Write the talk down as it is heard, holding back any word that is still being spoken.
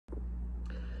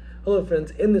Hello friends,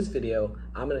 in this video,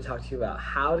 I'm going to talk to you about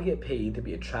how to get paid to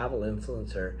be a travel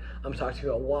influencer. I'm going to talk to you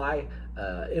about why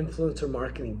influencer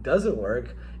marketing doesn't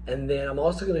work, and then I'm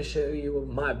also going to show you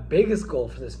my biggest goal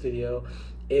for this video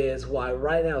is why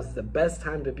right now is the best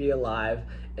time to be alive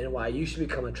and why you should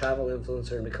become a travel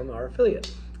influencer and become our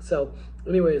affiliate. So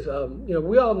anyways,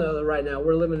 we all know that right now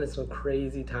we're living in some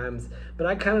crazy times, but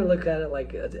I kind of look at it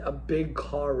like a big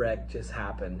car wreck just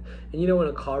happened. And you know, when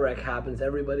a car wreck happens,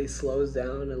 everybody slows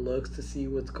down and looks to see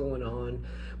what's going on.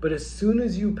 But as soon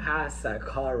as you pass that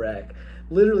car wreck,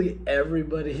 literally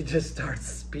everybody just starts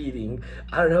speeding.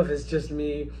 I don't know if it's just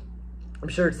me. I'm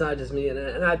sure it's not just me,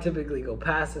 and I typically go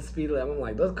past the speed limit. I'm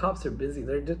like, those cops are busy.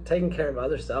 They're just taking care of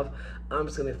other stuff. I'm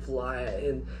just gonna fly.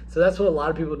 And so that's what a lot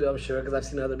of people do, I'm sure, because I've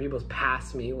seen other people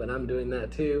pass me when I'm doing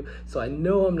that too. So I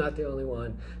know I'm not the only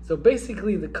one. So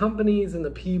basically, the companies and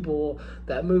the people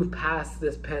that move past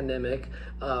this pandemic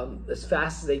as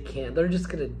fast as they can, they're just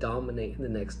gonna dominate in the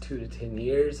next 2 to 10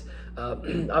 years.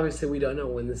 Obviously, we don't know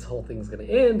when this whole thing's gonna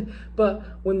end, but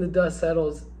when the dust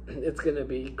settles, it's going to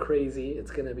be crazy.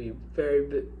 It's going to be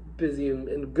very busy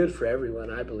and good for everyone,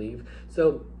 I believe.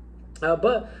 So,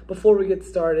 but before we get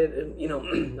started,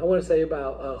 I want to say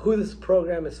about who this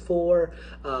program is for,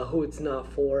 who it's not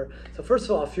for. So first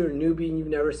of all, if you're a newbie and you've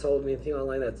never sold anything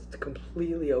online, that's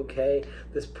completely okay.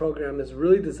 This program is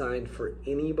really designed for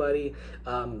anybody.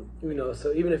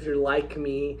 So even if you're like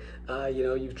me,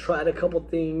 you've tried a couple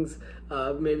things,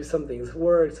 maybe some things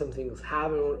work, some things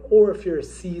haven't, or if you're a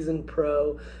seasoned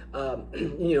pro,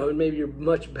 and maybe you're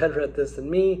much better at this than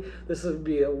me, this would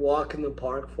be a walk in the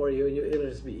park for you. It'll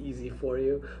just be easy for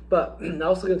you. But I'm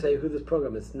also going to tell you who this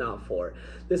program is not for.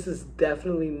 This is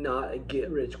definitely not a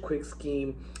get-rich-quick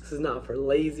scheme. This is not for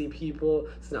lazy people.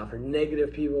 It's not for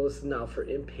negative people. This is not for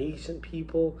impatient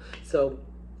people. So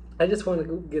I just want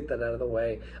to get that out of the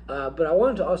way. But I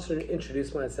wanted to also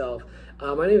introduce myself.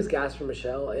 My name is Gasper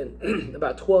Michel, and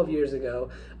about 12 years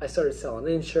ago, I started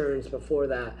selling insurance. Before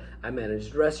that, I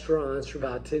managed restaurants for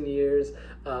about 10 years,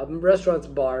 restaurants,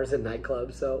 bars, and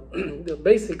nightclubs. So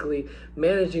basically,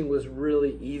 managing was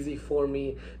really easy for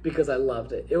me because I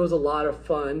loved it. It was a lot of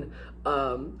fun.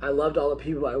 I loved all the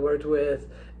people I worked with.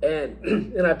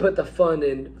 And I put the fun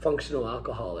in functional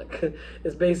alcoholic.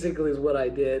 It's basically what I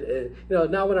did.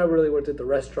 And, not when I really worked at the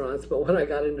restaurants, but when I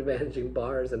got into managing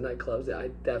bars and nightclubs, I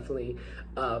definitely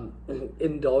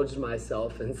indulged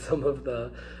myself in some of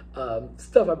the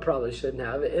stuff I probably shouldn't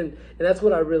have. And that's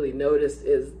what I really noticed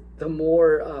is the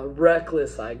more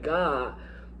reckless I got,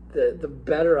 the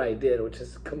better I did, which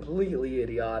is completely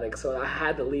idiotic. So I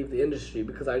had to leave the industry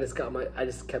because I just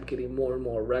kept getting more and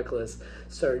more reckless,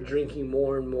 started drinking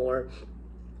more and more.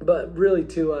 But really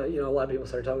too, a lot of people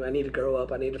started telling me I need to grow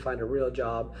up, I need to find a real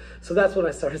job. So that's when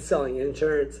I started selling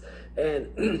insurance.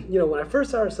 And when I first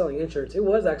started selling insurance, it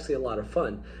was actually a lot of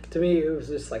fun. To me, it was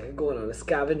just like going on a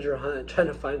scavenger hunt, trying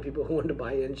to find people who wanted to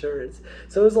buy insurance.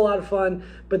 So it was a lot of fun.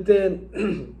 But then,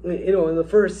 in the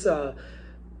first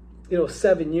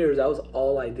 7 years, that was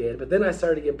all I did. But then I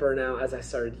started to get burnt out as I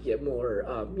started to get more,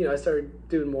 I started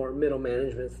doing more middle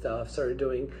management stuff, started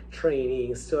doing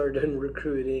training, started doing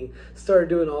recruiting, started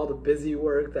doing all the busy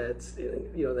work that's,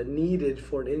 that needed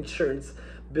for an insurance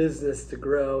business to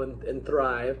grow and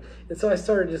thrive. And so I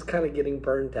started just kind of getting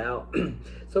burnt out.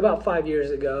 So about 5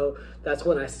 years ago, that's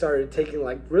when I started taking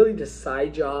really just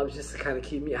side jobs just to kind of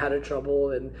keep me out of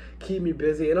trouble and keep me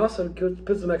busy and also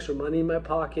put some extra money in my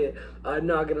pocket. I'm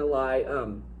not gonna lie,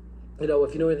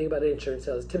 if you know anything about insurance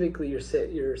sales, typically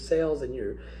your sales and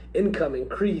your income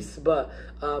increase, but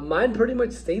mine pretty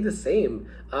much stayed the same.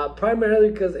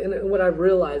 Primarily because, and what I've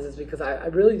realized is because I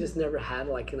really just never had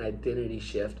an identity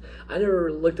shift. I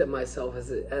never looked at myself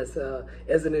as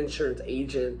an insurance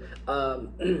agent.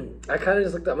 I kind of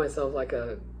just looked at myself like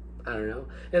I don't know.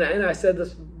 And I said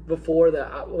this before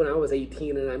that when I was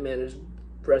 18 and I managed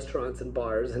restaurants and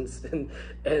bars and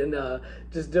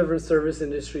just different service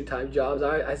industry type jobs.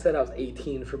 I said I was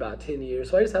 18 for about 10 years,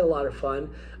 so I just had a lot of fun.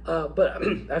 But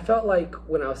I felt like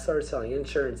when I started selling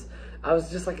insurance, I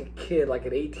was just like a kid, like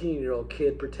an 18-year-old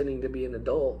kid pretending to be an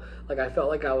adult. I felt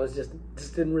like I was just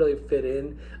didn't really fit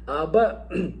in.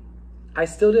 But I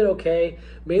still did okay,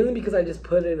 mainly because I just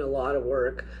put in a lot of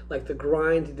work. The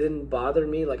grind didn't bother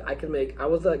me. I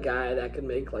was that guy that could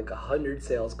make 100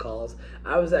 sales calls.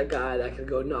 I was that guy that could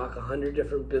go knock 100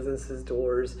 different businesses'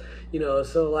 doors,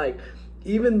 so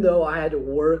even though I had to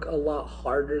work a lot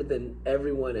harder than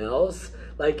everyone else,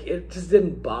 it just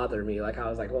didn't bother me. I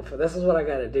was like, well, if this is what I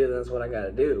got to do, then that's what I got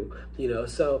to do,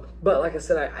 so, but like I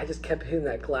said, I just kept hitting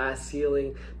that glass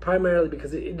ceiling, primarily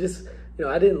because it just,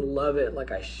 I didn't love it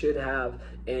like I should have.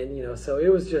 And, so it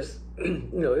was just,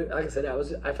 like I said,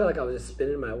 I felt like I was just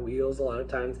spinning my wheels a lot of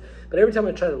times. But every time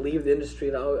I tried to leave the industry,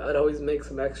 I'd always make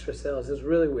some extra sales. It was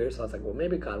really weird. So I was like, well,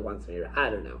 maybe God wants me here. I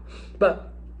don't know.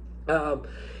 But,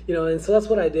 and so that's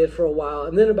what I did for a while.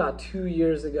 And then about 2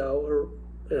 years ago,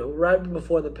 or, right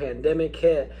before the pandemic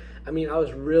hit, I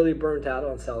was really burnt out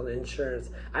on selling insurance.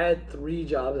 I had 3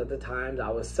 jobs at the time.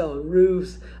 I was selling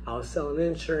roofs, I was selling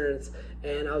insurance,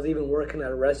 and I was even working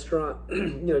at a restaurant,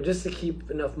 just to keep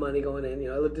enough money going in.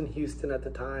 I lived in Houston at the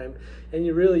time, and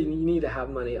you need to have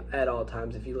money at all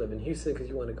times if you live in Houston, because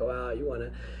you want to go out, you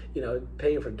want to,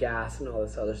 paying for gas and all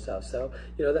this other stuff. So,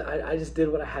 I just did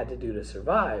what I had to do to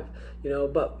survive,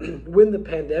 but when the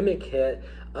pandemic hit,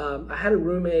 I had a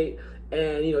roommate.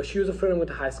 And, she was a friend I went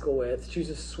to high school with. She was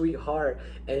a sweetheart.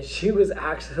 And she was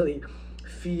actually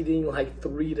feeding like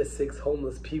 3 to 6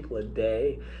 homeless people a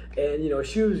day. And,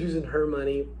 she was using her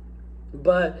money.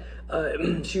 But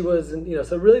she wasn't,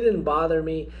 so it really didn't bother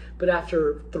me. But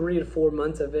after 3 to 4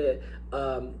 months of it,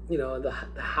 the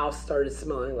house started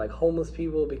smelling like homeless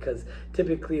people, because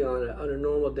typically on a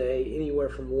normal day, anywhere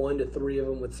from 1 to 3 of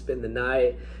them would spend the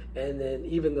night. And then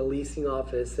even the leasing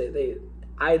office,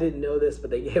 I didn't know this, but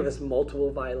they gave us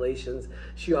multiple violations.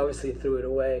 She obviously threw it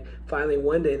away. Finally,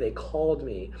 one day they called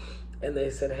me and they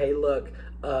said, hey, look,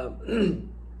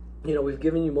 we've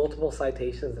given you multiple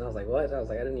citations. And I was like, what? And I was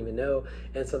like, I didn't even know.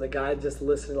 And so the guy just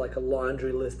listed like a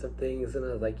laundry list of things. And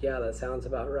I was like, yeah, that sounds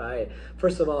about right.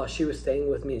 First of all, she was staying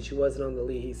with me and she wasn't on the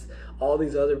lease. All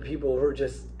these other people were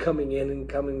just coming in and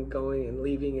going and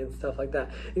leaving and stuff like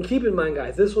that. And keep in mind,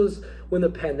 guys, this was when the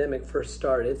pandemic first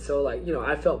started. So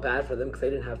I felt bad for them because they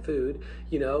didn't have food,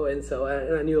 and so,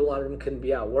 and I knew a lot of them couldn't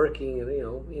be out working and,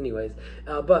 anyways,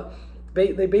 but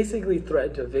they basically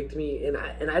threatened to evict me, and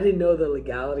I didn't know the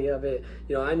legality of it.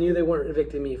 I knew they weren't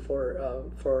evicting me for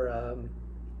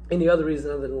any other reason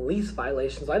other than lease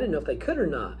violations. I didn't know if they could or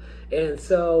not. And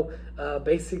so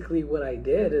basically what I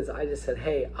did is I just said,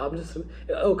 hey,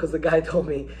 because the guy told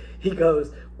me, he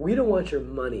goes, we don't want your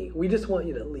money, we just want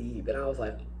you to leave. And I was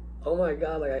like, oh my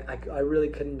God, I really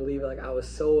couldn't believe it. I was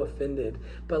so offended,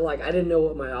 but I didn't know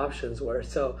what my options were.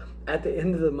 So at the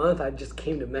end of the month, I just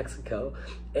came to Mexico,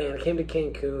 and I came to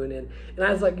Cancun, and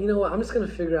I was like, you know what, I'm just going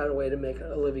to figure out a way to make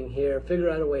a living here,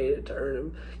 figure out a way to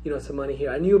earn, some money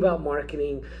here. I knew about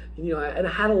marketing, and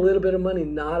I had a little bit of money,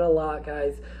 not a lot,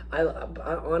 guys. I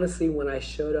honestly, when I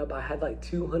showed up, I had like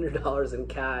 $200 in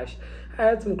cash. I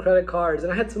had some credit cards,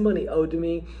 and I had some money owed to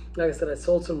me. Like I said, I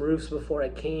sold some roofs before I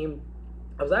came.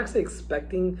 I was actually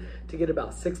expecting to get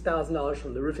about $6,000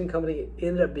 from the roofing company. It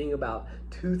ended up being about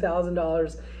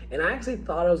 $2,000. And I actually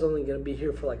thought I was only going to be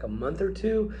here for like a month or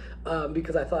two,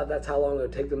 because I thought that's how long it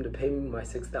would take them to pay me my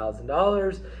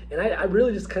 $6,000. And I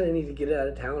really just kind of need to get out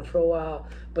of town for a while.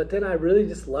 But then I really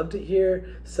just loved it here.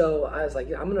 So I was like,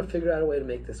 I'm going to figure out a way to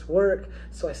make this work.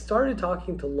 So I started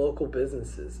talking to local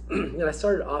businesses and I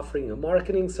started offering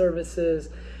marketing services.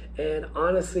 And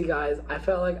honestly, guys, I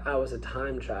felt like I was a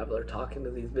time traveler talking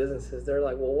to these businesses. They're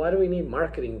like, well, why do we need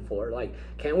marketing for?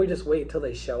 Can't we just wait till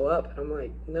they show up? And I'm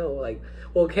like, no,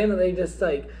 well, can't they just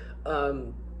just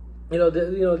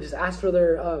ask for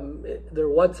their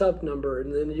WhatsApp number,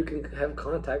 and then you can have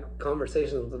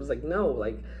conversations with them. It's like, no,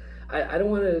 I don't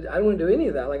want to do any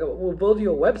of that. We'll build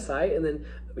you a website, and then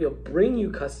bring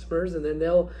you customers, and then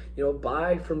they'll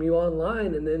buy from you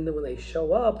online, and then when they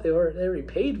show up, they already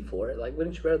paid for it.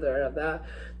 Wouldn't you rather have that?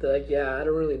 They're like, yeah, I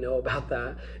don't really know about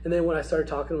that. And then when I started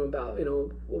talking to them about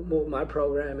what my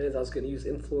program is, I was going to use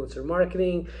influencer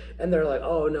marketing, and they're like,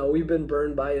 oh no, we've been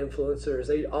burned by influencers.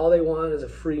 All they want is a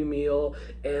free meal,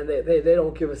 and they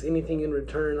don't give us anything in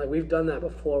return. We've done that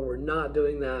before, we're not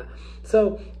doing that.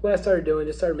 So what I started doing,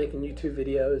 just started making YouTube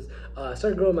videos,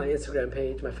 started growing my Instagram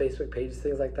page, my Facebook page,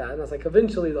 things like that. And I was like,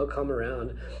 eventually they'll come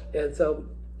around. And so,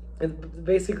 and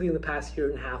basically in the past year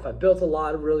and a half, I built a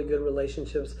lot of really good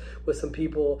relationships with some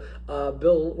people,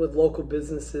 built with local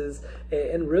businesses,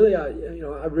 and really, I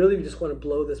really just want to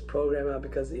blow this program out,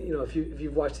 because if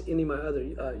you've watched any of my other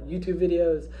YouTube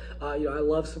videos, I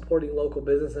love supporting local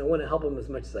business, and I want to help them as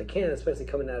much as I can, especially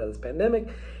coming out of this pandemic.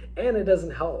 And it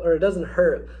doesn't help, or it doesn't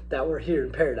hurt that we're here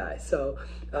in paradise. So,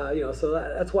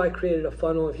 so that's why I created a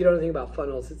funnel. If you don't know anything about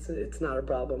funnels, it's not a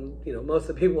problem. Most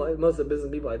of the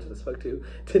business people I just spoke to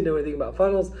didn't know anything about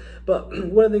funnels. But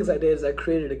one of the things I did is I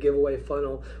created a giveaway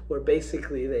funnel where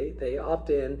basically they opt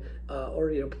in, or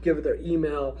give their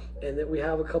email, and then we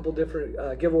have a couple different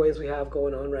giveaways we have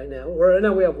going on right now. Or right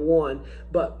now we have one,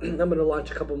 but I'm going to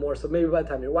launch a couple more. So maybe by the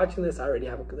time you're watching this, I already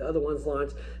have the other ones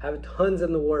launched. I have tons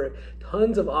in the work,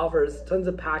 tons of offers, tons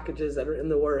of packages that are in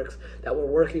the works that we're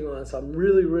working on. So I'm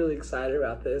really, really excited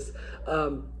about this.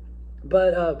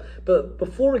 But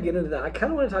before we get into that, I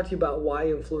kind of want to talk to you about why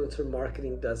influencer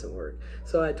marketing doesn't work.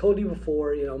 So I told you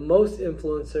before, most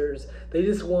influencers, they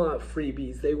just want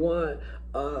freebies. They want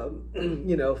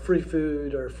free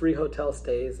food or free hotel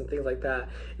stays and things like that.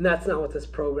 And that's not what this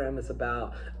program is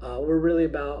about. We're really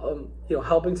about,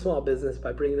 helping small business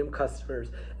by bringing them customers,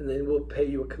 and then we'll pay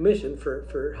you a commission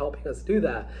for helping us do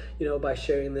that, by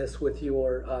sharing this with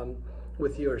your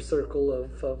circle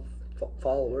of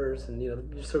followers and your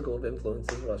circle of influence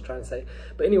is what I was trying to say.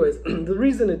 But anyways, the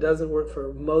reason it doesn't work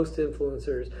for most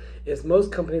influencers is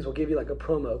most companies will give you like a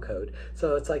promo code.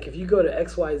 So it's like if you go to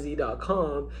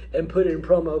xyz.com and put in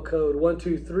promo code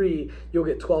 123, you'll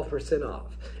get 12%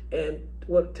 off. And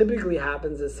what typically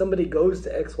happens is somebody goes to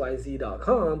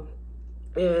xyz.com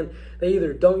and they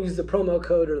either don't use the promo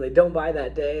code or they don't buy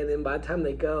that day, and then by the time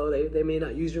they go, they may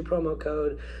not use your promo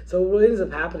code. So what ends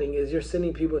up happening is you're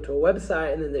sending people to a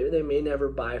website, and then they may never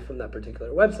buy from that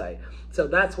particular website. So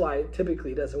that's why it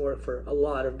typically doesn't work for a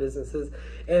lot of businesses.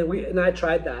 And I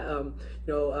tried that.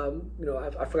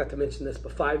 I forgot to mention this,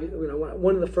 but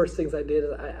one of the first things I did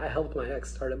is I helped my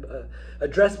ex start a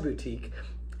dress boutique.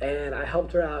 And I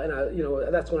helped her out, and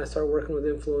that's when I started working with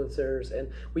influencers,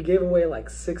 and we gave away like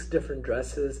 6 different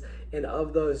dresses, and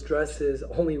of those dresses,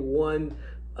 only one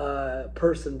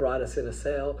person brought us in a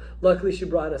sale. Luckily, she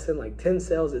brought us in like 10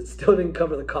 sales. It still didn't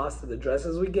cover the cost of the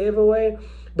dresses we gave away,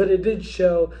 but it did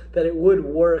show that it would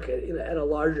work at a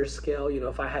larger scale.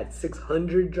 If I had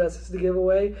 600 dresses to give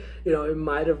away, it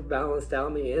might have balanced out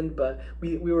in the end, but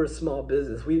we were a small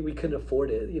business. We couldn't afford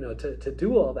it, to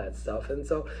do all that stuff. And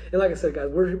like I said, guys,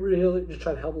 we're really just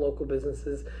trying to help local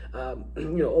businesses,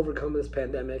 overcome this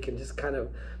pandemic and just kind of,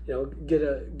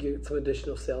 get some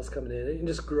additional sales coming in and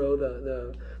just grow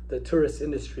the tourist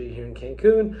industry here in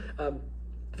Cancun.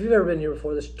 If you've ever been here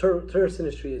before, this tourist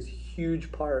industry is a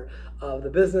huge part of the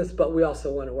business, but we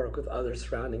also want to work with other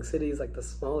surrounding cities like the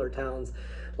smaller towns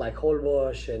like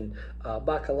Holbox and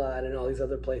Bacalar and all these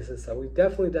other places. So we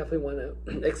definitely want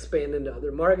to expand into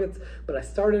other markets. But I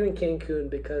started in Cancun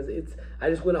because I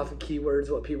just went off of keywords,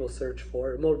 what people search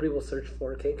for. More people search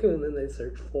for Cancun than they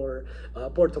search for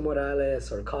Puerto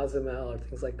Morales or Cozumel or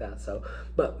things like that. So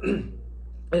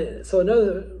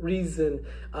another reason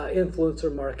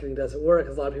influencer marketing doesn't work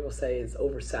is a lot of people say it's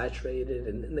oversaturated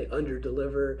and they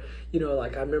under-deliver.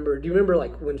 Like do you remember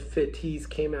like when Fit Teas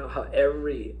came out, how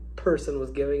every person was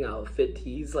giving out Fit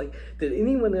Teas? Like, did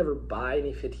anyone ever buy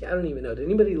any Fit Tea? I don't even know. Did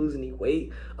anybody lose any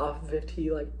weight off of Fit Tea?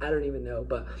 Like, I don't even know.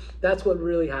 But that's what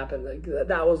really happened. Like,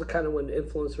 that was kind of when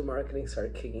influencer marketing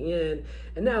started kicking in.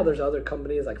 And now there's other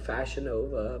companies like Fashion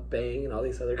Nova, Bang, and all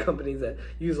these other companies that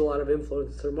use a lot of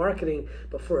influencer marketing.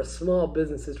 But for a small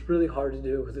business, it's really hard to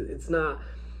do because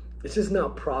it's just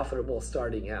not profitable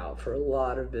starting out for a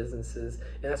lot of businesses.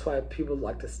 And that's why people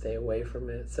like to stay away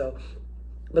from it.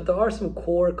 But there are some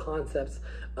core concepts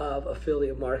of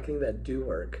affiliate marketing that do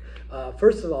work.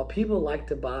 First of all, people like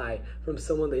to buy from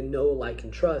someone they know, like,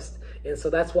 and trust. And so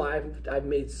that's why I've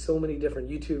made so many different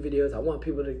YouTube videos. I want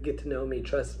people to get to know me,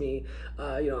 trust me.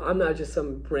 I'm not just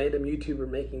some random YouTuber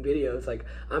making videos. Like,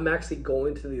 I'm actually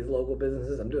going to these local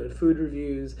businesses. I'm doing food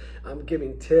reviews. I'm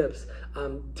giving tips.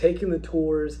 I'm taking the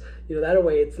tours. That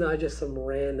way it's not just some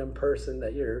random person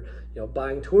that you're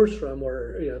buying tours from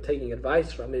or taking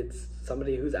advice from. It's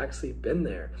somebody who's actually been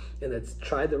there and that's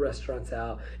tried the restaurants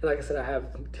out. And like I said, I have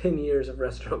 10 years of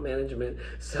restaurant management.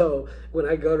 So when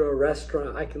I go to a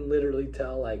restaurant, I can literally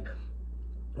tell like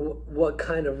what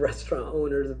kind of restaurant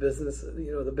owner the business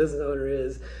owner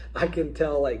is. I can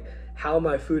tell like how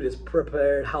my food is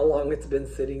prepared, how long it's been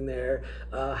sitting there,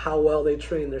 how well they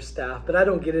train their staff. But I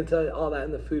don't get into all that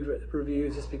in the food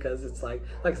reviews just because it's like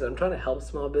I said, I'm trying to help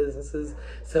small businesses.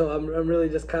 So I'm really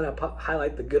just kind of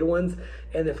highlight the good ones.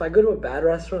 And if I go to a bad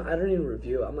restaurant, I don't even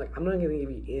review it. I'm like, I'm not going to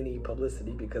give you any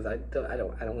publicity because I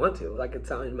don't want to. Like, it's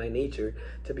not in my nature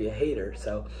to be a hater.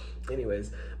 So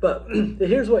anyways, but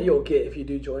here's what you'll get if you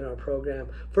do join our program.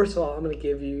 First of all, I'm going to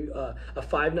give you a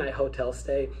 5-night hotel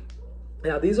stay.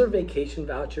 Now, these are vacation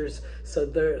vouchers, so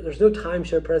there's no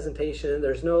timeshare presentation.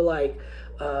 There's no like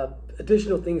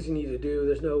additional things you need to do.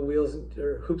 There's no wheels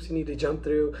or hoops you need to jump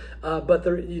through. But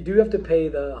you do have to pay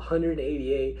the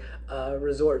 $188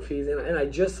 resort fees. And I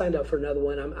just signed up for another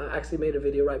one. I actually made a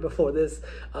video right before this,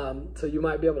 so you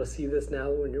might be able to see this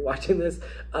now when you're watching this.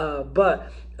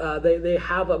 But they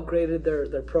have upgraded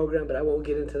their program, but I won't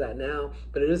get into that now.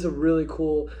 But it is a really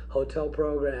cool hotel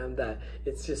program that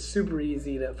it's just super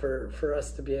easy for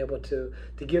us to be able to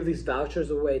give these vouchers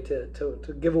away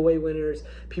to giveaway winners,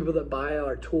 people that buy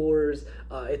our tours.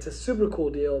 It's a super cool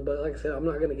deal, but like I said, I'm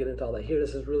not going to get into all that here.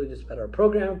 This is really just about our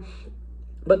program.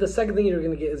 But the second thing you're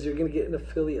going to get is you're going to get an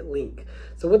affiliate link.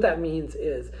 So what that means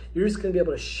is you're just going to be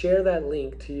able to share that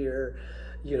link to your,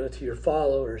 to your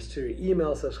followers, to your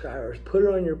email subscribers, put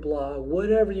it on your blog,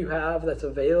 whatever you have that's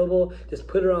available, just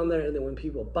put it on there, and then when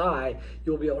people buy,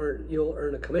 you'll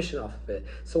earn a commission off of it.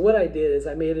 So what I did is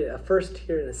I made it a first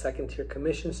tier and a second tier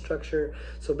commission structure.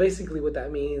 So basically what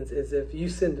that means is if you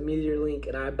send me your link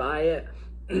and I buy it,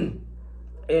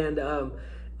 and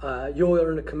you'll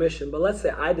earn a commission. But let's say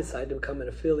I decide to become an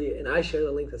affiliate and I share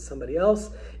the link with somebody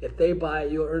else. If they buy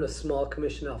it, you'll earn a small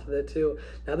commission off of it too.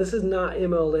 Now, this is not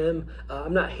MLM.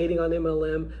 I'm not hating on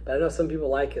MLM, but I know some people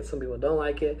like it, some people don't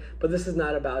like it. But this is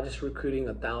not about just recruiting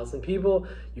 1,000 people.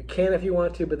 You can if you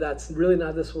want to, but that's really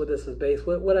not what this is based.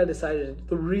 The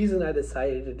reason I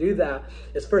decided to do that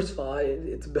is, first of all,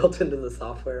 it's built into the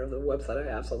software of the website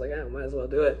I have. So I was like, I might as well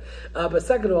do it. But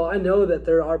second of all, I know that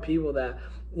there are people that,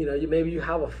 maybe you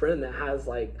have a friend that has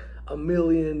like 1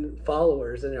 million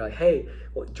followers, and you're like, hey,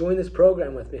 well, join this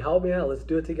program with me, help me out, let's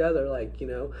do it together.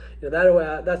 That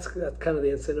way, that's kind of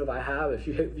the incentive I have. If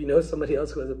you know somebody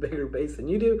else who has a bigger base than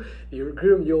you do, if you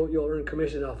recruit them, you'll earn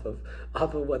commission off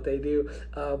of what they do.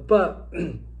 But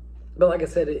like I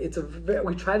said,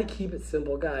 we try to keep it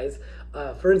simple, guys.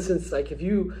 For instance, like if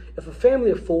a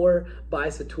family of 4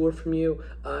 buys a tour from you,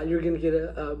 you're gonna get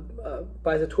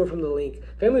buys a tour from the link.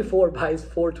 Family of 4 buys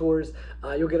 4 tours,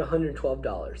 you'll get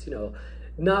 $112.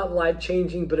 Not life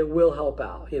changing, but it will help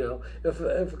out. If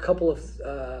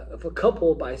a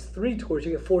couple buys 3 tours,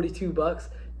 you get $42.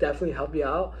 Definitely help you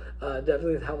out.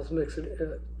 Definitely help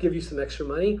give you some extra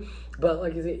money. But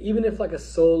like I said, even if like a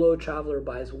solo traveler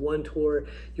buys 1 tour,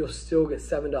 you'll still get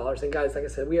 $7. And guys, like I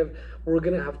said, we're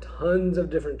gonna have tons of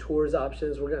different tours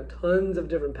options. We're gonna have tons of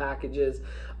different packages,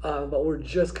 but we're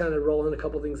just kind of rolling a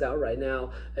couple things out right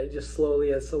now, just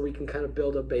slowly, so we can kind of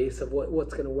build a base of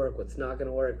what's gonna work, what's not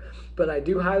gonna work. But I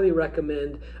do highly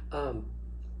recommend.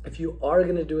 If you are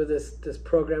going to do this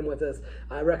program with us,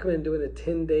 I recommend doing a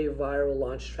 10-day viral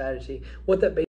launch strategy. What that